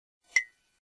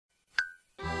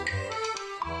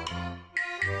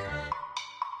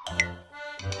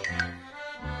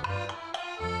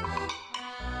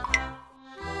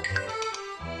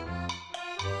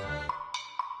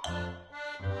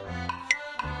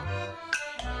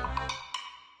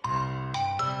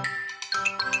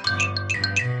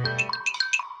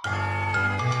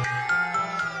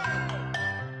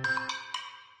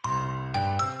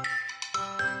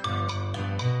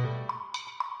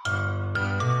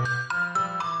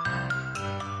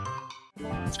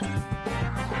Hi,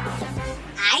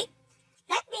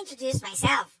 let me introduce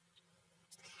myself.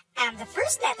 I'm the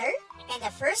first letter and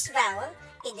the first vowel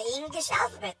in the English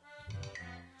alphabet.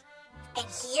 And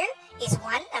here is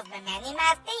one of my many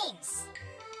math names.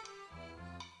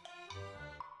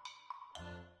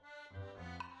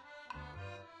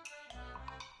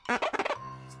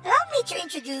 Allow me to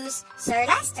introduce Sir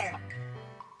Lester.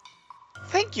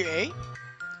 Thank you, A.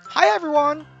 Hi,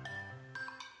 everyone.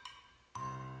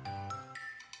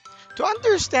 To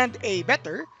understand A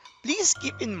better, please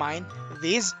keep in mind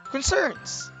these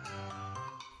concerns.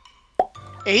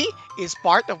 A is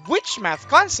part of which math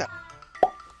concept?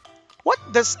 What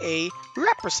does A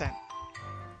represent?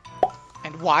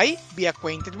 And why be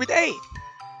acquainted with A?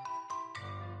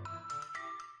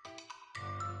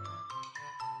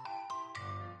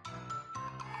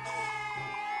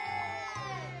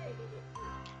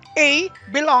 A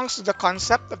belongs to the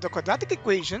concept of the quadratic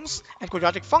equations and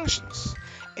quadratic functions.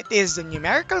 It is the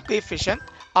numerical coefficient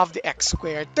of the x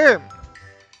squared term.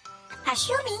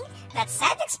 Assuming that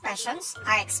said expressions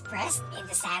are expressed in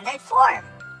the standard form.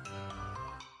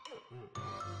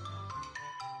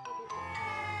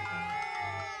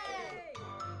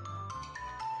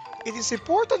 It is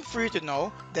important for you to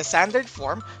know the standard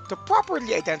form to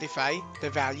properly identify the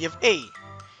value of A.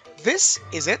 This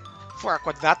is it for a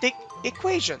quadratic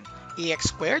equation. Ax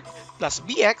squared plus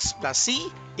bx plus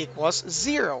c equals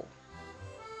 0.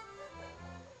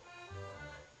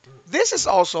 This is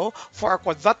also for a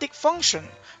quadratic function.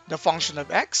 The function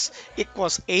of x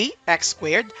equals ax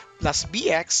squared plus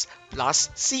bx plus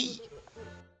c.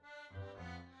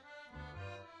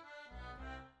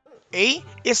 A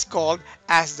is called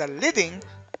as the leading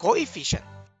coefficient.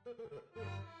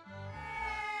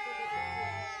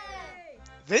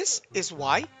 This is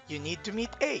why you need to meet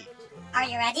A. Are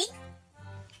you ready?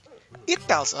 It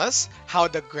tells us how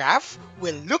the graph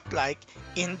will look like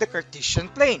in the Cartesian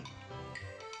plane.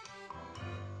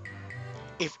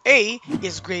 If A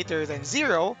is greater than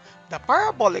 0, the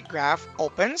parabolic graph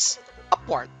opens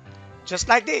upward, just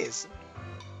like this.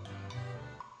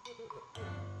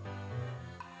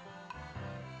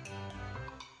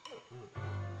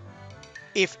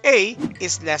 If A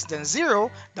is less than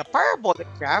 0, the parabolic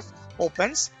graph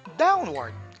opens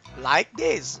downward, like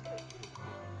this.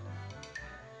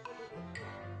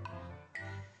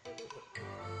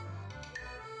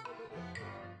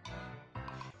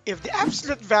 If the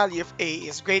absolute value of A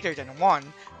is greater than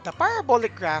 1, the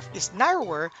parabolic graph is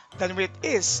narrower than when it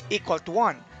is equal to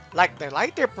 1, like the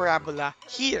lighter parabola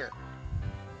here.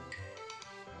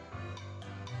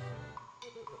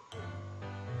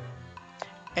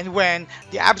 And when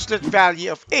the absolute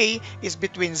value of A is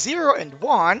between 0 and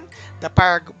 1, the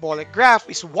parabolic graph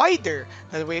is wider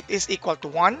than when it is equal to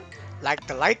 1, like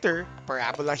the lighter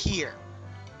parabola here.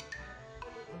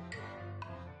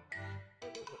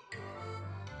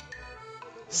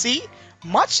 See,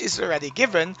 much is already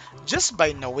given just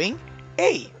by knowing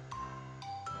A.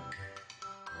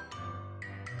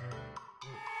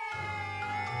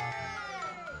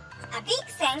 A big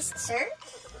thanks, sir.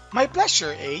 My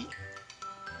pleasure, A.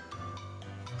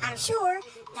 I'm sure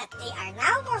that they are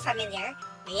now more familiar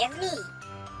with me.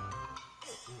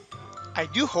 I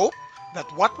do hope that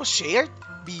what was shared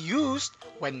be used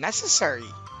when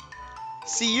necessary.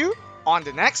 See you on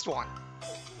the next one.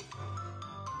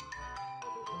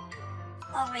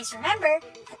 Always remember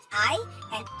that I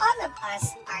and all of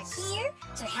us are here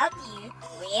to help you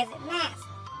with math.